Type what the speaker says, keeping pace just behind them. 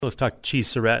Let's talk Cheese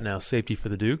Sarratt now, safety for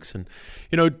the Dukes. And,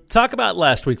 talk about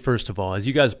last week, first of all. As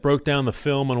you guys broke down the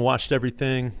film and watched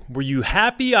everything, were you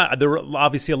happy? There were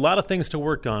obviously a lot of things to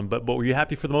work on, but were you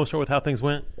happy for the most part with how things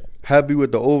went? Happy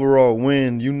with the overall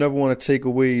win. You never want to take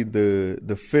away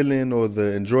the feeling or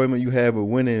the enjoyment you have of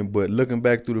winning, but looking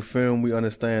back through the film, we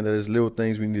understand that there's little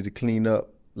things we need to clean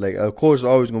up. Like, of course,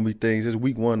 there's always going to be things. It's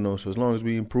week one, though, so as long as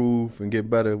we improve and get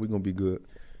better, we're going to be good.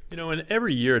 And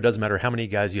every year, it doesn't matter how many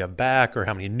guys you have back or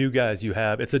how many new guys you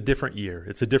have. It's a different year.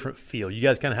 It's a different feel. You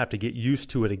guys kind of have to get used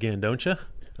to it again, don't you?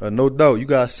 No doubt. You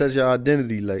got to set your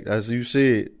identity. Like, as you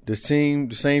said, the same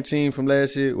team from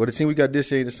last year, the team we got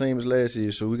this year ain't the same as last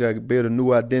year. So we got to build a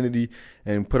new identity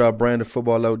and put our brand of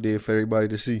football out there for everybody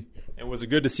to see. And was it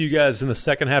good to see you guys in the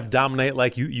second half dominate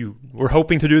like you were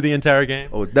hoping to do the entire game?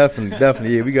 Oh,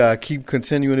 definitely. Yeah, we got to keep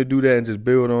continuing to do that and just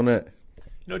build on that.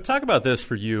 Talk about this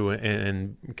for you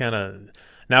and kind of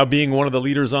now being one of the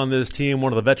leaders on this team,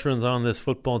 one of the veterans on this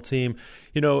football team.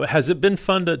 Has it been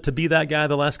fun to be that guy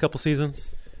the last couple seasons?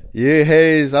 Yeah, it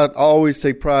has. I always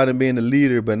take pride in being the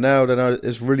leader, but now that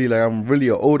it's really like I'm really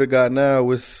an older guy now,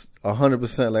 it's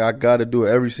 100%. Like I got to do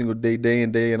it every single day, day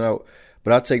in, day and out.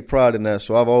 But I take pride in that,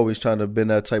 so I've always tried to been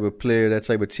that type of player, that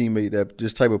type of teammate, that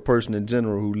just type of person in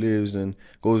general who lives and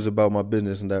goes about my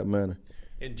business in that manner.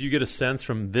 And do you get a sense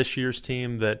from this year's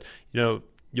team that,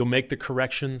 you'll make the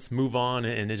corrections, move on,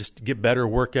 and just get better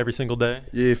work every single day?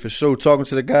 Yeah, for sure. Talking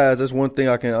to the guys, that's one thing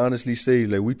I can honestly say.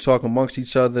 Like, we talk amongst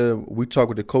each other. We talk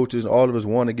with the coaches. All of us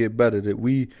want to get better. That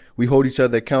we hold each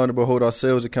other accountable, hold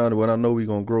ourselves accountable, and I know we're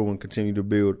going to grow and continue to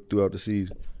build throughout the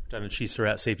season. Down in Cheese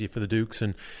Sarratt, safety for the Dukes.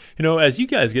 And, as you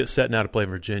guys get set now to play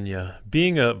Virginia,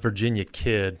 being a Virginia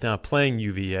kid, now playing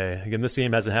UVA, again, this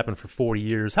game hasn't happened for 40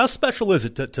 years. How special is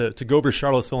it to go over to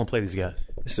Charlottesville and play these guys?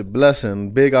 It's a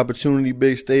blessing. Big opportunity,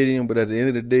 big stadium, but at the end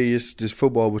of the day, it's just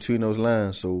football between those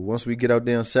lines. So once we get out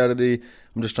there on Saturday,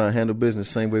 I'm just trying to handle business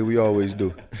the same way we always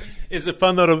do. Is it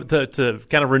fun, though, to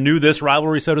kind of renew this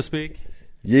rivalry, so to speak?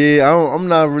 Yeah, I'm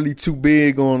not really too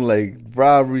big on, like,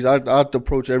 rivalries. I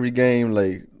approach every game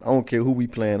like, I don't care who we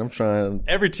playing. I'm trying.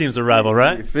 Every team's a rival,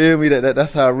 right? You feel me?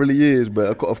 That's how it really is.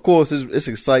 But of course, it's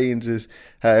exciting just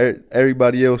how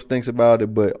everybody else thinks about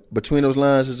it. But between those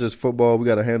lines, it's just football. We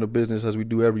got to handle business as we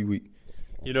do every week.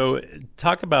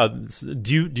 Talk about,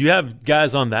 do you have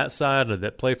guys on that side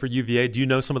that play for UVA? Do you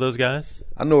know some of those guys?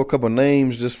 I know a couple of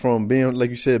names just from being,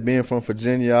 like you said, being from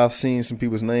Virginia. I've seen some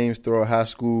people's names throughout high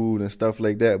school and stuff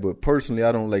like that. But personally,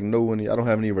 I don't know any. I don't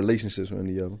have any relationships with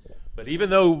any of them. But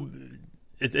even though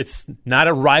it's not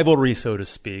a rivalry, so to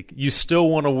speak, you still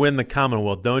want to win the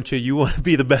Commonwealth, don't you? You want to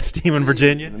be the best team in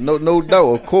Virginia? No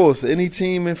doubt, of course. Any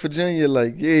team in Virginia,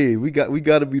 like, yeah, we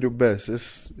got to be the best.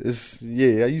 It's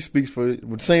yeah. You speak for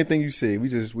the same thing you said.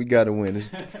 We got to win. It's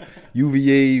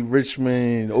UVA,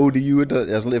 Richmond, ODU.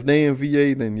 If they in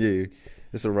VA, then yeah,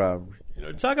 it's a rivalry.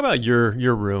 Talk about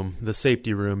your room, the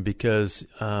safety room, because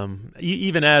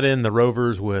even add in the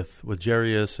Rovers with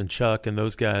Jarius and Chuck and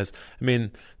those guys. I mean,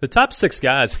 the top 6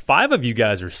 guys, 5 of you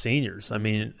guys are seniors. I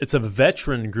mean, it's a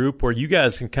veteran group where you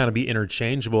guys can kind of be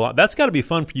interchangeable. That's got to be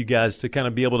fun for you guys to kind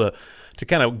of be able to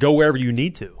kind of go wherever you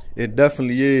need to. It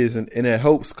definitely is, and it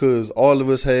helps because all of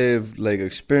us have, like,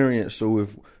 experience. So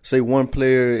if, say, one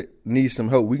player needs some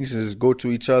help, we can just go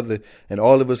to each other, and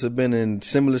all of us have been in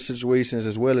similar situations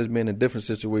as well as been in different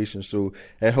situations. So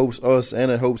it helps us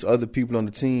and it helps other people on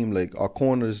the team. Like, our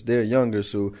corners, they're younger,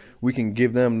 so we can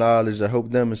give them knowledge to help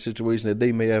them in situations that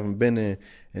they may haven't been in.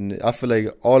 And I feel like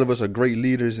all of us are great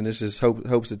leaders, and this just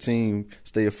helps the team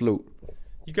stay afloat.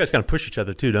 You guys kind of push each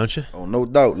other too, don't you? Oh, no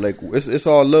doubt. Like, it's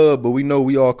all love, but we know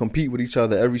we all compete with each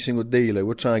other every single day. Like,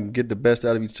 we're trying to get the best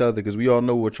out of each other because we all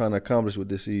know what we're trying to accomplish with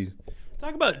this season.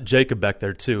 Talk about Jacob back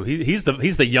there too. He's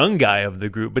the young guy of the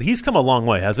group, but he's come a long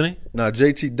way, hasn't he? No,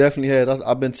 JT definitely has.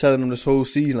 I've been telling him this whole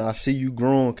season, I see you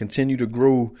growing, continue to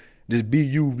grow. Just be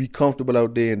you, be comfortable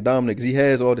out there and dominate because he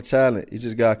has all the talent. He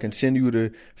just got to continue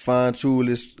to fine-tune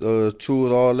his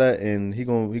tools, all that, and he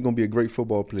gonna be a great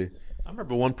football player. I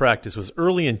remember one practice was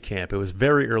early in camp. It was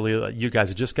very early. You guys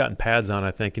had just gotten pads on,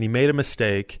 I think, and he made a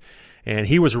mistake, and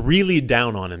he was really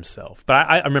down on himself. But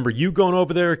I remember you going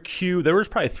over there, there was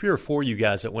probably 3 or 4 of you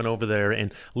guys that went over there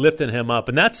and lifting him up,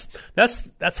 and that's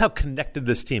how connected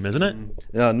this team, isn't it?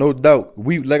 Yeah, no doubt.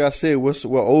 Like I said,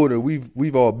 we're older.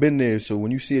 We've all been there. So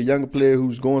when you see a younger player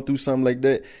who's going through something like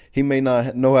that, he may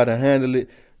not know how to handle it.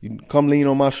 You come lean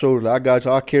on my shoulder. I got you.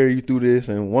 I'll carry you through this.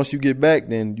 And once you get back,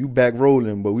 then you back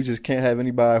rolling. But we just can't have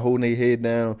anybody holding their head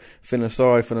down, feeling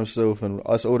sorry for themselves. And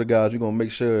us older guys, we're going to make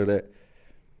sure of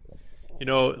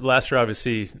that. Last year,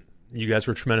 obviously, you guys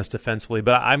were tremendous defensively.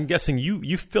 But I'm guessing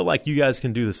you feel like you guys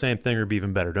can do the same thing or be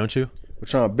even better, don't you? we're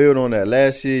trying to build on that.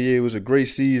 Last year, yeah, it was a great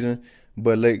season.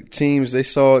 But like teams, they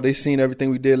seen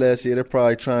everything we did last year. They're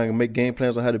probably trying to make game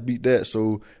plans on how to beat that.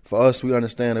 So for us, we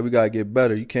understand that we gotta get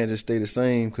better. You can't just stay the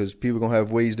same because people gonna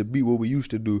have ways to beat what we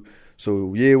used to do.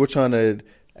 So yeah, we're trying to,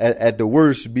 at the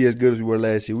worst, be as good as we were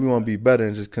last year. We want to be better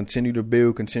and just continue to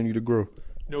build, continue to grow.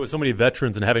 You know, with so many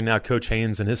veterans and having now Coach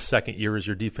Haynes in his second year as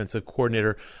your defensive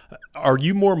coordinator, are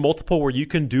you more multiple where you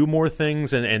can do more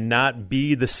things and not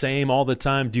be the same all the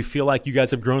time? Do you feel like you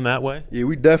guys have grown that way? Yeah,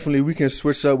 we can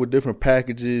switch up with different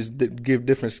packages, give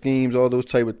different schemes, all those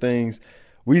type of things.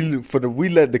 We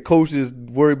let the coaches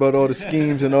worry about all the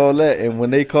schemes and all that, and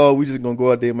when they call, we just going to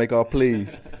go out there and make our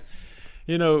plays.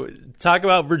 You know, talk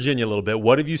about Virginia a little bit.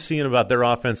 What have you seen about their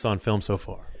offense on film so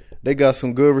far? They got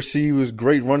some good receivers,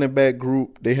 great running back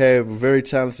group. They have a very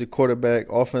talented quarterback,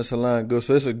 offensive line good.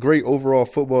 So it's a great overall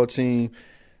football team.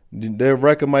 Their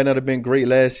record might not have been great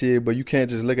last year, but you can't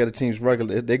just look at a team's record.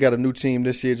 They got a new team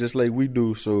this year just like we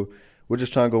do. So we're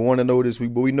just trying to go 1-0 this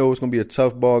week. But we know it's going to be a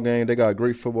tough ball game. They got a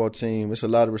great football team. It's a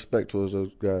lot of respect towards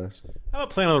those guys. How about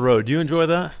playing on the road? Do you enjoy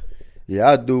that? Yeah,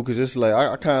 I do, because it's like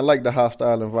I kind of like the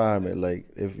hostile environment. Like,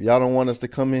 if y'all don't want us to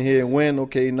come in here and win,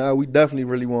 okay, now we definitely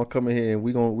really want to come in here and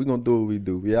we gonna do what we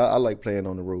do. Yeah, I like playing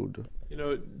on the road, though. You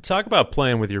know, talk about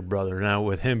playing with your brother now,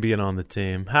 with him being on the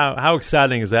team. How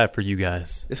exciting is that for you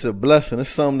guys? It's a blessing. It's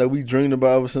something that we dreamed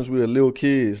about ever since we were little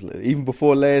kids. Like, even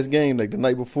before last game, like the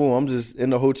night before, I'm just in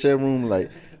the hotel room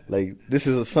like this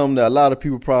is something that a lot of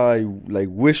people probably like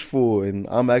wish for, and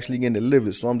I'm actually getting to live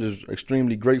it. So I'm just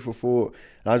extremely grateful for it.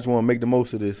 And I just want to make the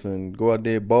most of this and go out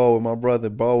there, ball with my brother,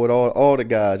 ball with all the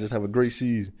guys, just have a great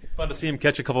season. Fun to see him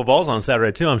catch a couple balls on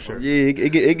Saturday too, I'm sure. Yeah,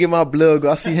 it get my blood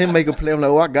go. I see him make a play. I'm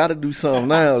like, I got to do something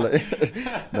now.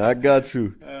 Like, no, I got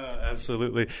to.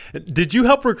 Absolutely. Did you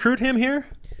help recruit him here?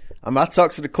 I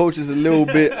talked to the coaches a little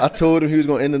bit. I told him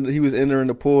he was entering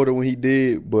the portal when he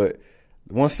did, but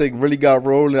once they really got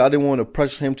rolling, I didn't want to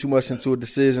pressure him too much into a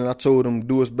decision. I told him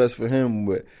do what's best for him,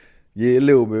 but yeah, a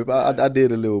little bit. I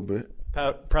did a little bit.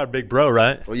 Proud big bro,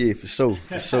 right? Oh yeah, for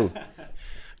sure.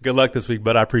 Good luck this week,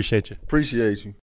 bud. I appreciate you. Appreciate you.